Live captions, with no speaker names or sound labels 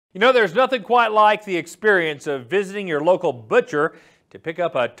You know, there's nothing quite like the experience of visiting your local butcher to pick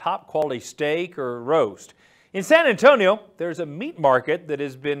up a top quality steak or roast. In San Antonio, there's a meat market that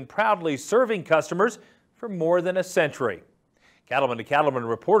has been proudly serving customers for more than a century. Cattleman to Cattleman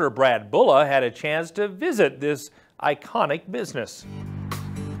reporter Brad Bolner had a chance to visit this iconic business.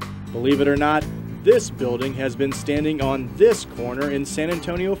 Believe it or not, this building has been standing on this corner in San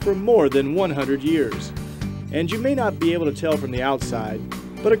Antonio for more than 100 years. And you may not be able to tell from the outside,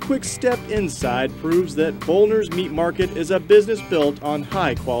 but a quick step inside proves that Bolner's Meat Market is a business built on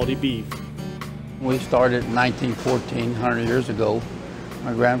high-quality beef. We started in 1914, 100 years ago.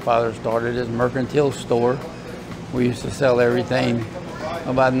 My grandfather started his mercantile store. We used to sell everything.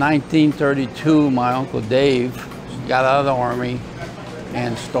 About 1932, my Uncle Dave got out of the Army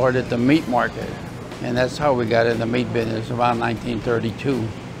and started the meat market. And that's how we got in the meat business, around 1932.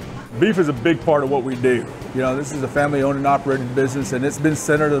 Beef is a big part of what we do. You know, this is a family-owned and operated business, and it's been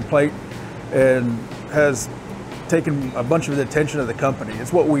center to the plate and has taken a bunch of the attention of the company.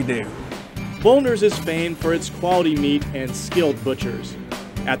 It's what we do. Bolner's is famed for its quality meat and skilled butchers.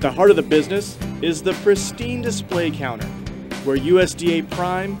 At the heart of the business is the pristine display counter, where USDA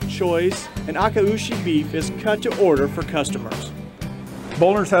prime, choice, and Akaushi beef is cut to order for customers.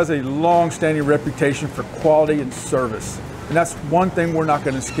 Bolner's has a long-standing reputation for quality and service, and that's one thing we're not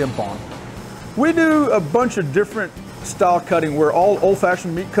going to skimp on. We do a bunch of different style cutting. We're all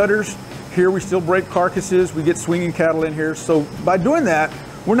old-fashioned meat cutters. Here we still break carcasses. We get swinging cattle in here. So by doing that,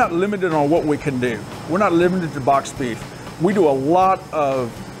 we're not limited on what we can do. We're not limited to boxed beef. We do a lot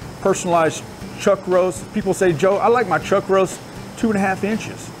of personalized chuck roasts. People say, Joe, I like my chuck roast 2.5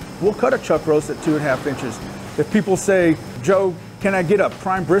 inches. We'll cut a chuck roast at 2.5 inches. If people say, Joe, can I get a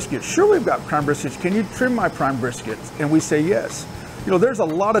prime brisket? Sure, we've got prime briskets. Can you trim my prime briskets? And we say yes. You know, there's a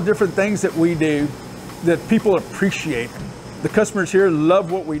lot of different things that we do that people appreciate. The customers here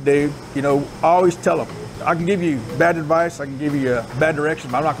love what we do. You know, I always tell them, I can give you bad advice, I can give you a bad direction,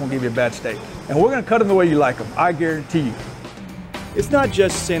 but I'm not going to give you a bad steak. And we're going to cut them the way you like them, I guarantee you. It's not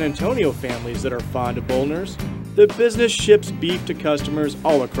just San Antonio families that are fond of Bolner's. The business ships beef to customers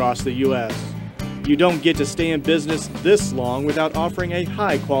all across the U.S. You don't get to stay in business this long without offering a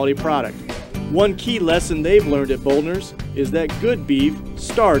high-quality product. One key lesson they've learned at Bolner's is that good beef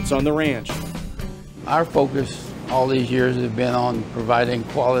starts on the ranch. Our focus all these years has been on providing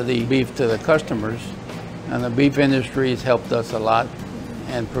quality beef to the customers, and the beef industry has helped us a lot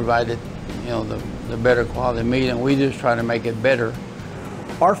and provided, you know, the better quality meat, and we just try to make it better.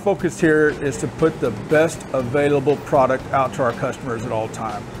 Our focus here is to put the best available product out to our customers at all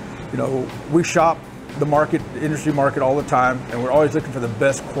time. You know, we shop the market, the industry market all the time, and we're always looking for the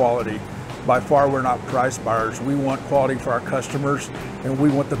best quality. By far, we're not price buyers. We want quality for our customers, and we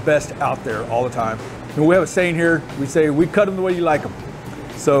want the best out there all the time. And we have a saying here, we say, we cut them the way you like them.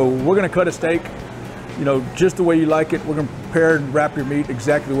 So we're gonna cut a steak, you know, just the way you like it. We're gonna prepare and wrap your meat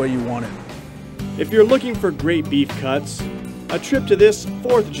exactly the way you want it. If you're looking for great beef cuts, a trip to this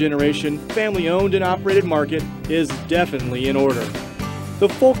 4th-generation, family-owned and operated market is definitely in order. The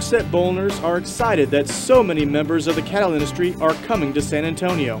folks at Bolner's are excited that so many members of the cattle industry are coming to San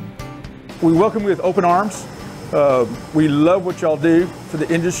Antonio. We welcome you with open arms. We love what y'all do for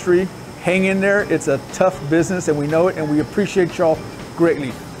the industry. Hang in there. It's a tough business, and we know it, and we appreciate y'all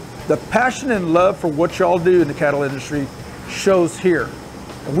greatly. The passion and love for what y'all do in the cattle industry shows here.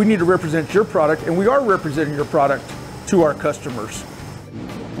 And we need to represent your product, and we are representing your product to our customers.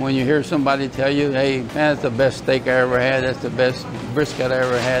 When you hear somebody tell you, hey, man, that's the best steak I ever had, that's the best brisket I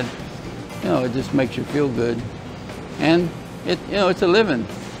ever had, you know, it just makes you feel good. And it's a living.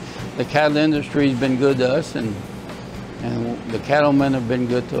 The cattle industry has been good to us, and the cattlemen have been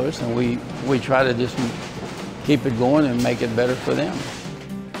good to us, and we try to just keep it going and make it better for them.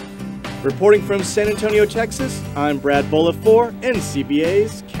 Reporting from San Antonio, Texas, I'm Brad Bolner for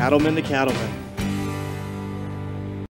NCBA's Cattlemen to Cattlemen.